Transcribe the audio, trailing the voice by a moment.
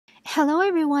Hello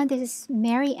everyone, this is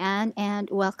Mary Ann and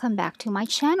welcome back to my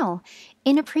channel.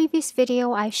 In a previous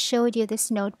video, I showed you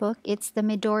this notebook. It's the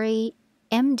Midori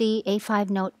MD A5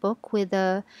 notebook with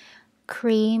a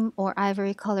cream or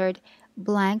ivory colored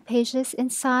blank pages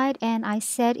inside, and I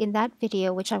said in that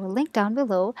video, which I will link down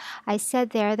below, I said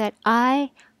there that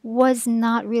I was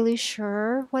not really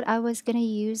sure what I was going to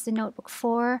use the notebook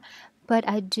for, but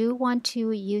I do want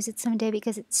to use it someday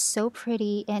because it's so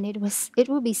pretty, and it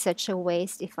would be such a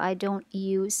waste if I don't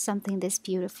use something this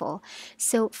beautiful.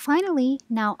 So finally,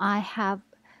 now I have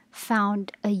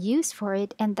found a use for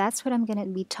it, and that's what I'm going to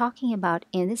be talking about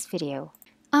in this video.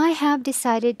 I have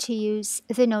decided to use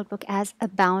the notebook as a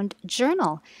bound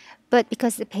journal, but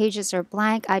because the pages are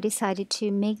blank, I decided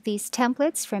to make these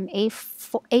templates from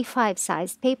A5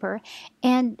 sized paper,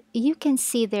 and you can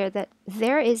see there that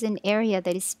there is an area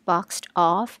that is boxed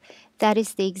off that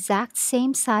is the exact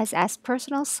same size as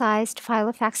personal sized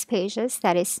Filofax pages,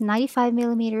 that is 95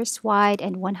 millimeters wide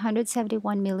and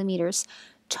 171 millimeters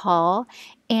tall,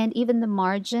 and even the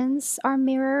margins are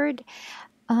mirrored.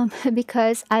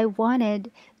 Because I wanted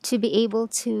to be able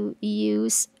to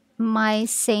use my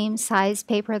same size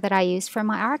paper that I use for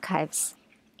my archives.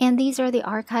 And these are the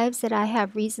archives that I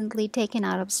have recently taken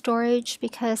out of storage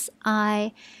because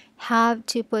I have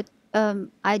to put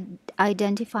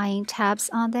identifying tabs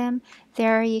on them.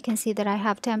 There you can see that I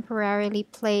have temporarily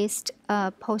placed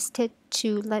post-it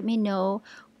to let me know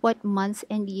what month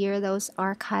and year those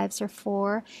archives are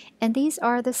for. And these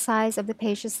are the size of the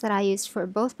pages that I use for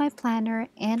both my planner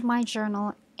and my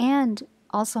journal, and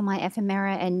also my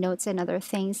ephemera and notes and other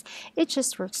things. It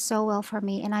just works so well for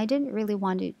me, and I didn't really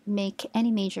want to make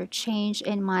any major change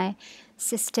in my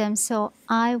system, so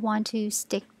I want to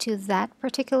stick to that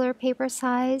particular paper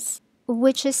size,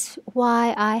 which is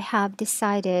why I have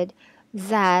decided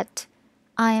that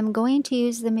I am going to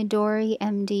use the Midori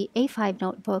MD A5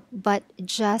 notebook, but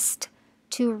just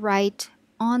to write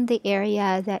on the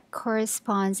area that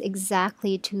corresponds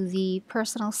exactly to the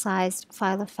personal sized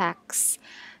Filofax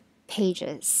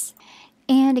pages.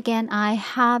 And again, I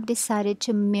have decided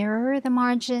to mirror the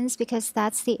margins because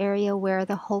that's the area where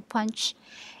the hole punch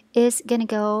is gonna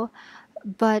go.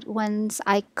 But once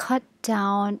I cut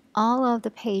down all of the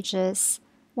pages,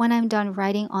 when I'm done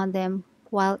writing on them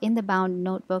while in the bound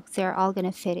notebook, they're all going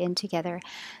to fit in together.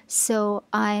 So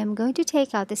I am going to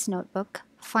take out this notebook.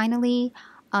 Finally,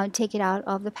 take it out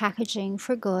of the packaging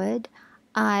for good.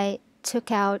 I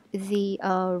took out the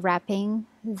wrapping,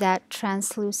 that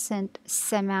translucent,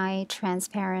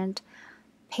 semi-transparent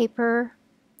paper,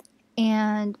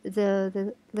 and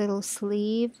the little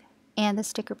sleeve and the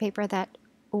sticker paper that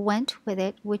went with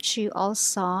it, which you all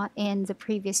saw in the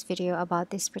previous video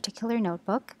about this particular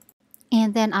notebook.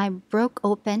 And then I broke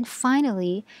open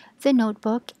finally the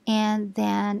notebook, and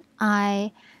then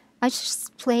I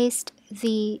just placed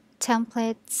the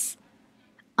templates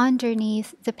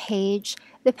underneath the page.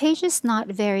 The page is not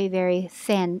very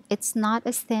thin. It's not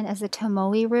as thin as the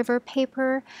Tomoe River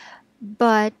paper,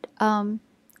 but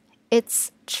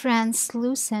it's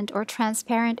translucent or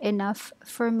transparent enough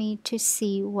for me to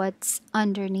see what's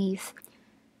underneath.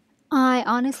 I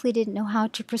honestly didn't know how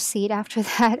to proceed after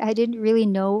that. I didn't really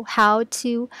know how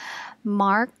to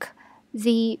mark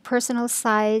the personal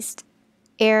sized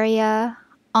area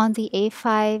on the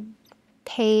A5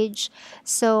 page,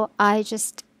 so I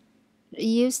just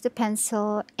used the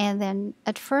pencil, and then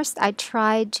at first I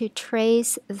tried to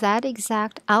trace that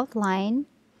exact outline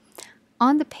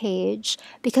on the page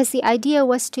because the idea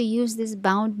was to use this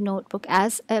bound notebook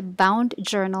as a bound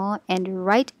journal and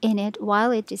write in it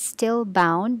while it is still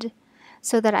bound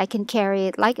so that I can carry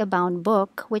it like a bound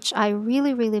book, which I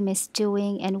really miss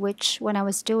doing, and which when I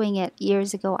was doing it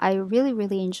years ago I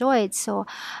really enjoyed. So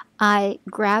I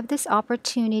grabbed this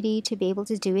opportunity to be able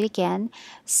to do it again.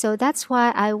 So that's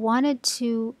why I wanted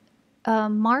to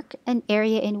mark an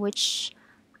area in which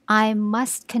I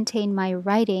must contain my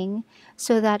writing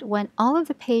so that when all of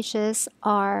the pages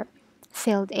are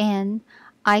filled in,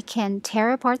 I can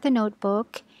tear apart the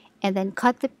notebook and then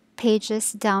cut the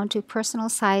pages down to personal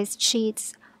sized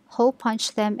sheets, hole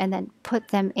punch them, and then put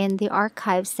them in the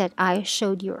archives that I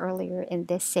showed you earlier in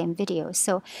this same video.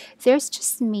 So there's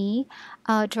just me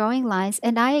drawing lines,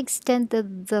 and I extend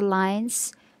the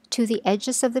lines to the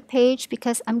edges of the page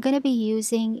because I'm going to be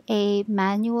using a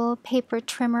manual paper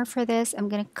trimmer for this. I'm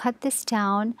going to cut this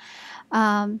down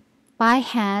by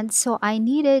hand, so I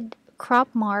needed crop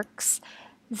marks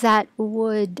that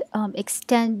would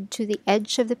extend to the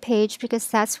edge of the page because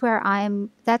that's going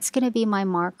to be my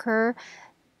marker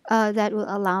that will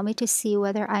allow me to see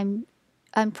whether I'm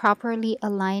properly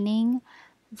aligning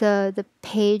the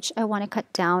page I want to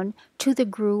cut down to the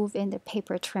groove in the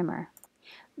paper trimmer.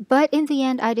 But in the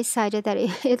end, I decided that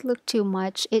it looked too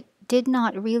much. It did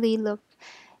not really look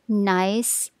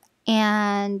nice,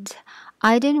 and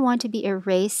I didn't want to be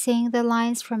erasing the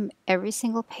lines from every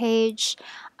single page.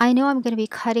 I know I'm going to be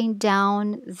cutting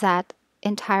down that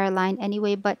entire line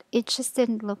anyway, but it just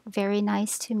didn't look very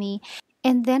nice to me.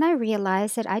 And then I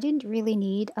realized that I didn't really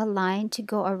need a line to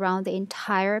go around the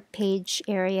entire page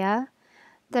area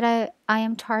that I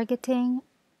am targeting.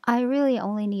 I really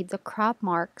only need the crop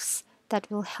marks that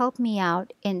will help me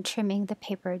out in trimming the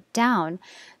paper down.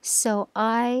 So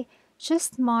I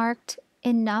just marked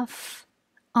enough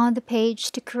on the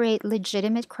page to create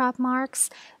legitimate crop marks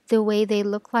the way they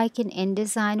look like in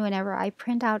InDesign whenever I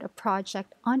print out a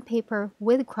project on paper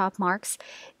with crop marks.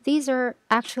 These are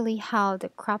actually how the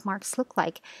crop marks look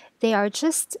like. They are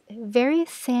just very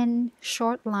thin,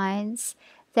 short lines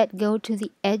that go to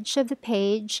the edge of the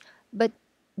page but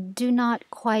do not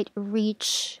quite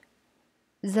reach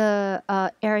the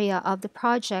area of the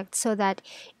project, so that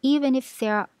even if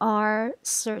there are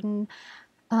certain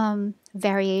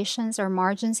variations or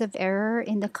margins of error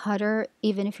in the cutter,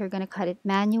 even if you're going to cut it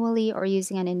manually or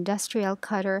using an industrial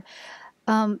cutter,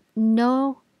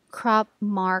 no crop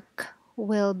mark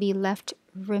will be left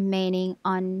remaining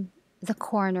on the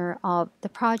corner of the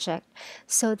project.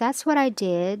 So that's what I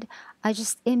did. I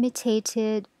just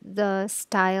imitated the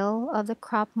style of the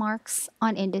crop marks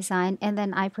on InDesign, and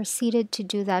then I proceeded to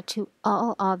do that to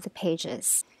all of the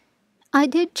pages. I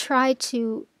did try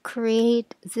to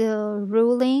create the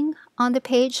ruling on the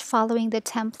page following the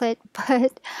template,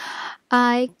 but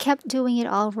I kept doing it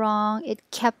all wrong. It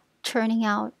kept turning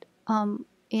out,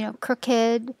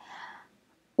 crooked.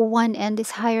 One end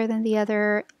is higher than the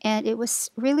other, and it was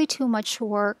really too much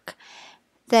work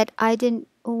that I didn't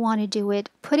want to do it.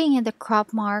 Putting in the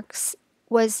crop marks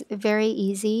was very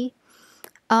easy,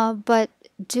 but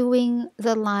doing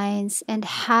the lines and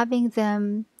having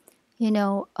them,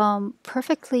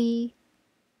 perfectly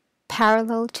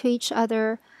parallel to each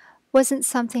other wasn't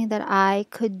something that I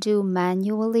could do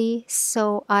manually.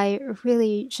 So I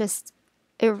really just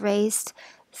erased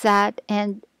that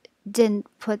and didn't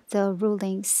put the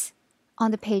rulings on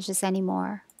the pages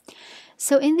anymore.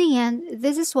 So in the end,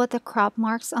 this is what the crop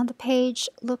marks on the page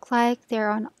look like. They're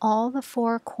on all the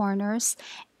four corners,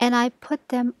 and I put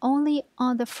them only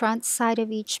on the front side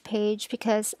of each page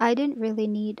because I didn't really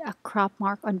need a crop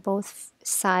mark on both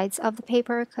sides of the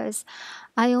paper, because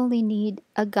I only need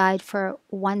a guide for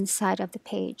one side of the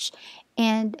page.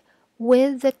 And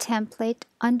with the template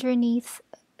underneath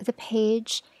the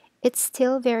page, it's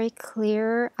still very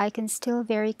clear. I can still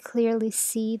very clearly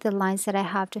see the lines that I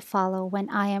have to follow when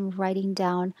I am writing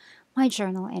down my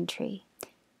journal entry.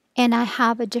 And I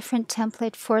have a different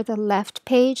template for the left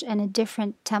page and a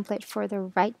different template for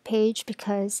the right page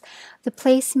because the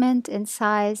placement and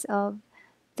size of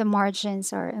the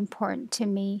margins are important to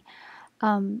me,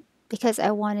 because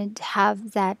I wanted to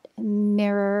have that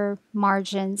mirror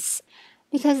margins,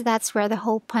 because that's where the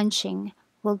hole punching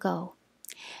will go.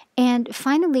 And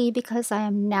finally, because I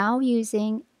am now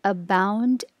using a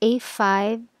bound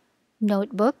A5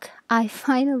 notebook, I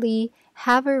finally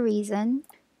have a reason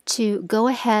to go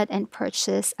ahead and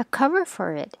purchase a cover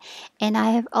for it. And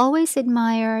I have always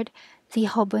admired the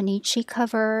Hobonichi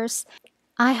covers.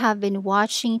 I have been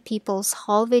watching people's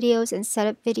haul videos and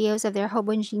setup videos of their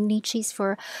Hobonichis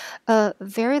for a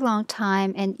very long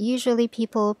time, and usually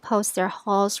people post their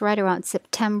hauls right around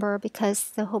September because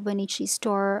the Hobonichi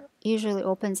store usually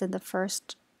opens in the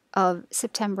 1st of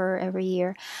September every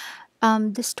year.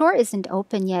 The store isn't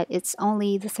open yet. It's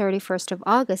only the 31st of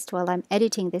August while I'm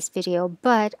editing this video,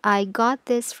 but I got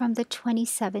this from the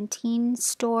 2017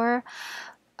 store.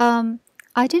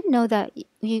 I didn't know that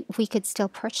we could still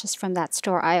purchase from that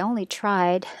store. I only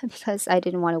tried because I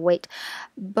didn't want to wait,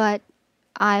 but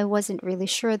I wasn't really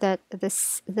sure that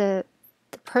the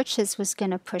purchase was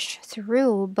going to push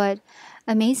through, but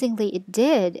amazingly it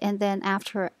did. And then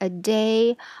after a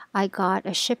day, I got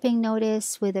a shipping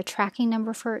notice with a tracking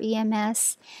number for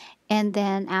EMS. And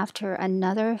then after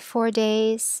another 4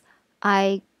 days,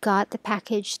 I got the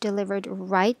package delivered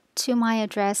right to my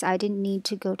address. I didn't need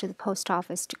to go to the post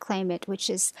office to claim it, which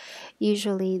is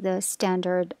usually the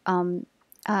standard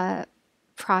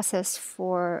process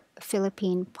for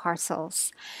Philippine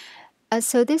parcels.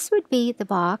 So this would be the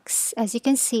box. As you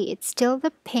can see, it's still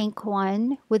the pink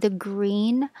one with a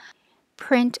green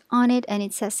print on it, and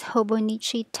it says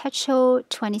Hobonichi Techo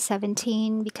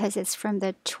 2017 because it's from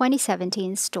the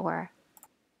 2017 store.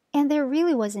 And there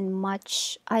really wasn't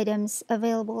much items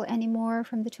available anymore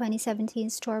from the 2017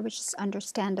 store, which is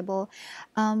understandable.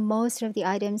 Most of the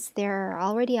items there are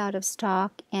already out of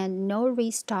stock and no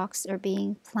restocks are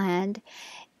being planned.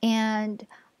 And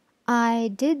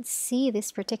I did see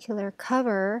this particular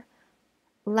cover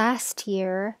last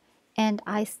year, and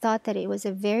I thought that it was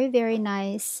a very, very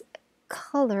nice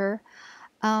color.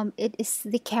 It is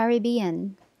the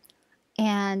Caribbean,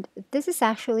 and this is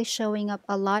actually showing up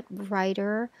a lot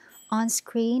brighter on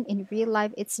screen. In real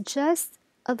life, it's just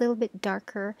a little bit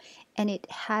darker, and it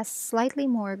has slightly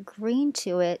more green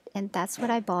to it, and that's what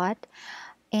I bought.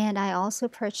 And I also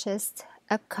purchased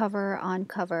a cover on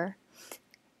cover,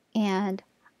 and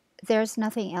there's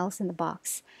nothing else in the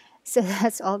box. So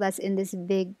that's all that's in this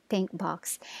big pink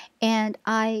box. And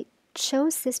I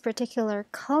chose this particular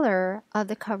color of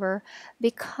the cover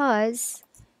because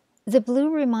the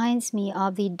blue reminds me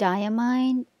of the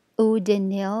Diamine Eau de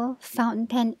Nil fountain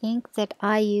pen ink that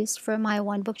I used for my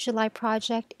One Book July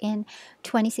project in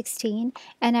 2016,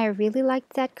 and I really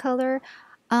liked that color.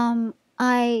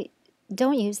 I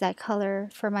don't use that color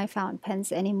for my fountain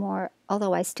pens anymore,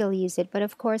 although I still use it. But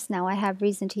of course, now I have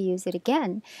reason to use it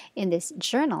again in this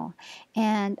journal.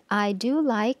 And I do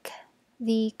like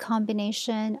the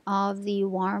combination of the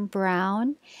warm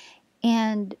brown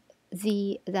and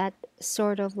that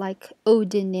sort of like eau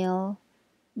de Nil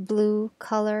blue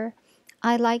color.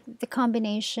 I like the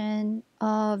combination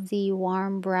of the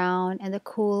warm brown and the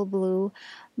cool blue.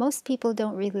 Most people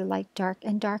don't really like dark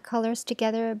and dark colors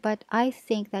together, but I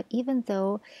think that even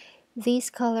though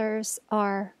these colors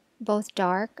are both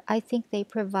dark, I think they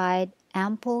provide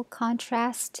ample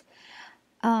contrast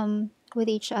with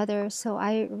each other. So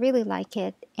I really like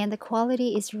it, and the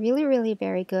quality is really, really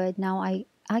very good. Now I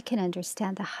can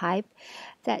understand the hype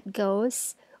that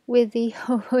goes with the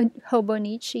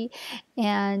Hobonichi,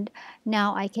 and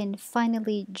now I can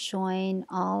finally join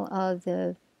all of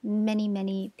the many,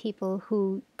 many people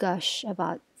who gush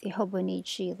about the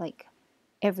Hobonichi like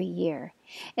every year.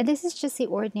 And this is just the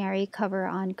ordinary cover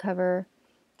on cover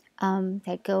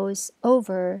that goes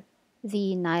over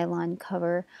the nylon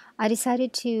cover. I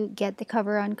decided to get the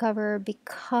cover on cover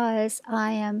because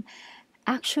I am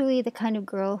actually the kind of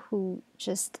girl who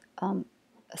just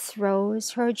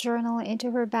throws her journal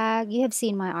into her bag. You have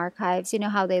seen my archives. You know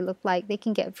how they look like. They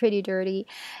can get pretty dirty.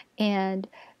 And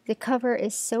the cover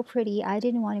is so pretty. I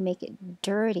didn't want to make it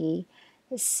dirty.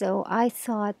 So I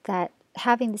thought that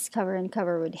having this cover and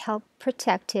cover would help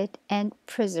protect it and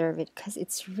preserve it because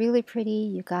it's really pretty,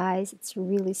 you guys. It's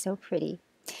really so pretty.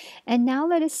 And now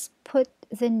let us put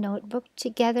the notebook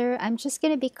together. I'm just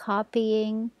going to be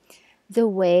copying the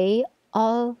way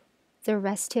all the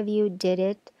rest of you did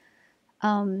it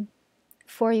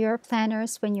for your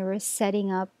planners when you were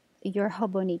setting up your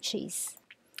Hobonichis.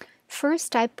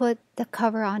 First, I put the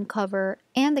cover on cover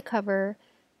and the cover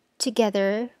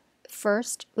together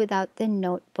first without the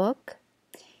notebook.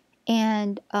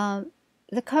 And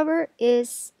the cover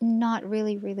is not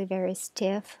really, really very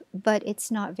stiff, but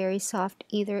it's not very soft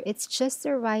either. It's just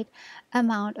the right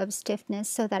amount of stiffness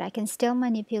so that I can still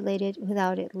manipulate it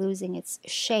without it losing its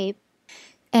shape.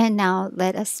 And now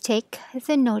let us take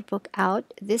the notebook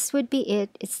out. This would be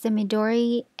it. It's the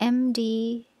Midori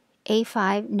MD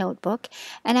A5 notebook,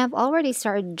 and I've already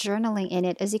started journaling in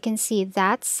it. As you can see,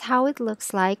 that's how it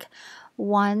looks like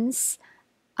once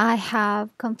I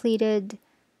have completed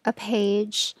a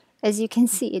page. As you can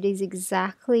see, it is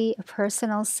exactly a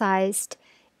personal sized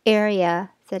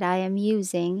area that I am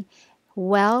using,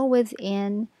 well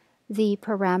within the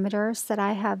parameters that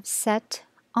I have set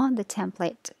on the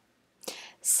template.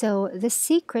 So the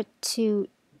secret to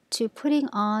putting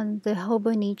on the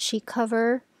Hobonichi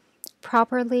cover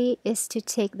properly is to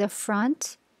take the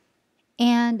front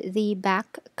and the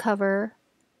back cover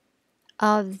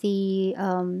of the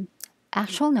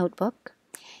actual notebook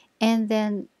and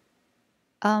then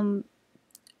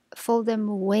fold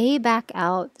them way back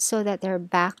out so that they're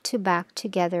back to back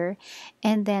together,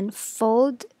 and then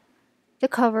fold the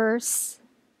covers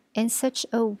in such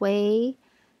a way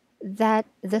that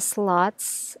the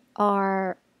slots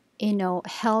are,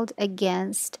 held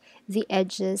against the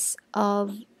edges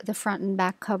of the front and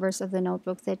back covers of the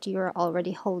notebook that you're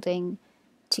already holding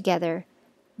together.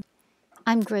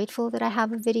 I'm grateful that I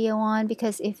have a video on,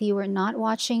 because if you were not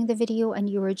watching the video and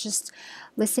you were just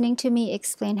listening to me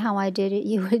explain how I did it,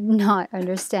 you would not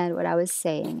understand what I was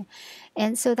saying.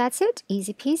 And so that's it,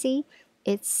 easy peasy.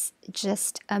 It's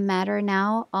just a matter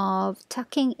now of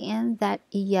tucking in that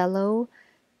yellow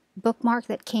bookmark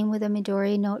that came with a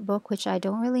Midori notebook, which I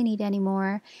don't really need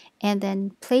anymore, and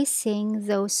then placing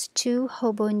those two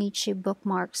Hobonichi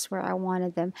bookmarks where I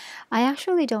wanted them. I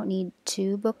actually don't need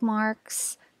two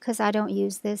bookmarks because I don't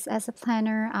use this as a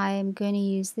planner. I'm going to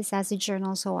use this as a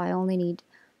journal, so I only need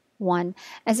one.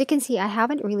 As you can see, I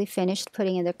haven't really finished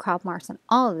putting in the crop marks on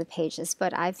all of the pages,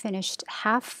 but I've finished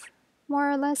half more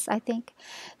or less, I think.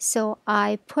 So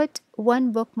I put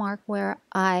one bookmark where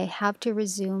I have to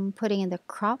resume putting in the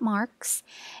crop marks,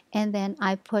 and then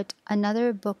I put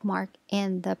another bookmark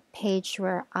in the page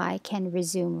where I can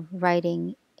resume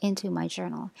writing into my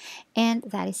journal. And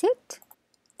that is it.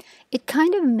 It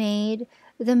kind of made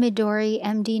the Midori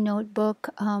MD notebook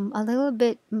a little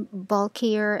bit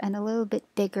bulkier and a little bit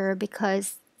bigger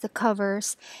because the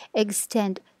covers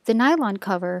extend. The nylon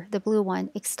cover, the blue one,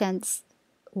 extends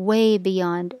way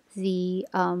beyond the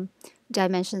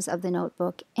dimensions of the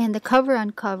notebook, and the cover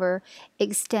on cover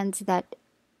extends that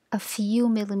a few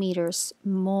millimeters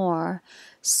more.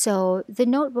 So the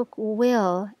notebook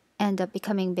will end up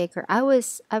becoming bigger. I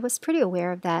was pretty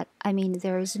aware of that. I mean,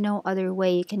 there's no other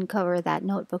way you can cover that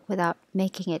notebook without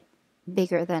making it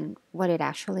bigger than what it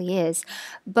actually is.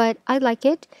 But I like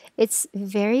it. It's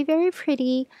very, very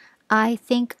pretty. I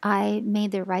think I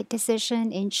made the right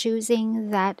decision in choosing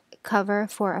that cover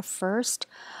for a first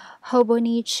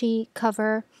Hobonichi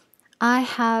cover. I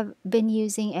have been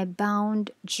using a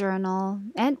bound journal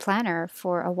and planner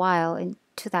for a while in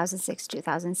 2006,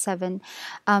 2007.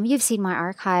 You've seen my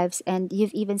archives, and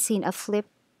you've even seen a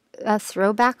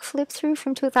throwback flip through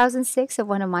from 2006 of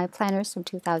one of my planners from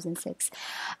 2006.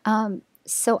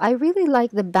 So I really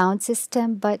like the bound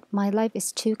system, but my life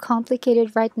is too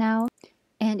complicated right now.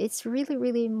 And it's really,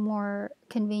 really more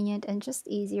convenient and just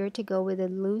easier to go with a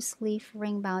loose leaf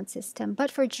ring bound system.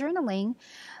 But for journaling,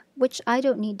 which I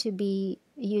don't need to be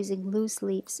using loose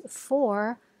leaves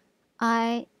for,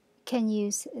 I can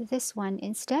use this one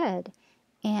instead.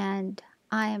 And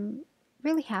I'm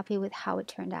really happy with how it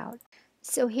turned out.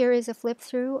 So here is a flip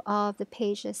through of the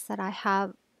pages that I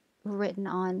have written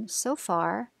on so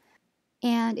far.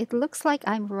 And it looks like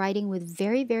I'm writing with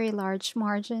very, very large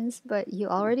margins, but you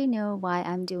already know why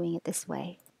I'm doing it this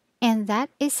way. And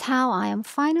that is how I am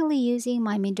finally using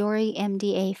my Midori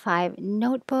MD A5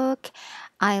 notebook.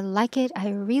 I like it, I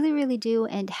really, really do,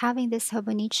 and having this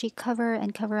Hobonichi cover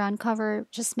and cover on cover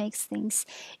just makes things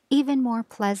even more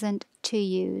pleasant to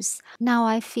use. Now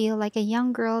I feel like a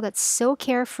young girl that's so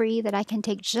carefree that I can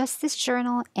take just this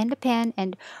journal and a pen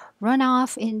and run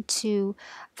off into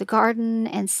the garden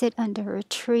and sit under a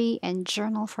tree and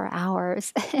journal for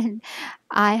hours. And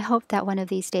I hope that one of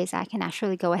these days I can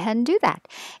actually go ahead and do that.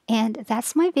 And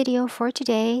that's my video for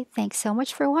today. Thanks so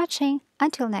much for watching.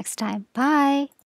 Until next time, bye!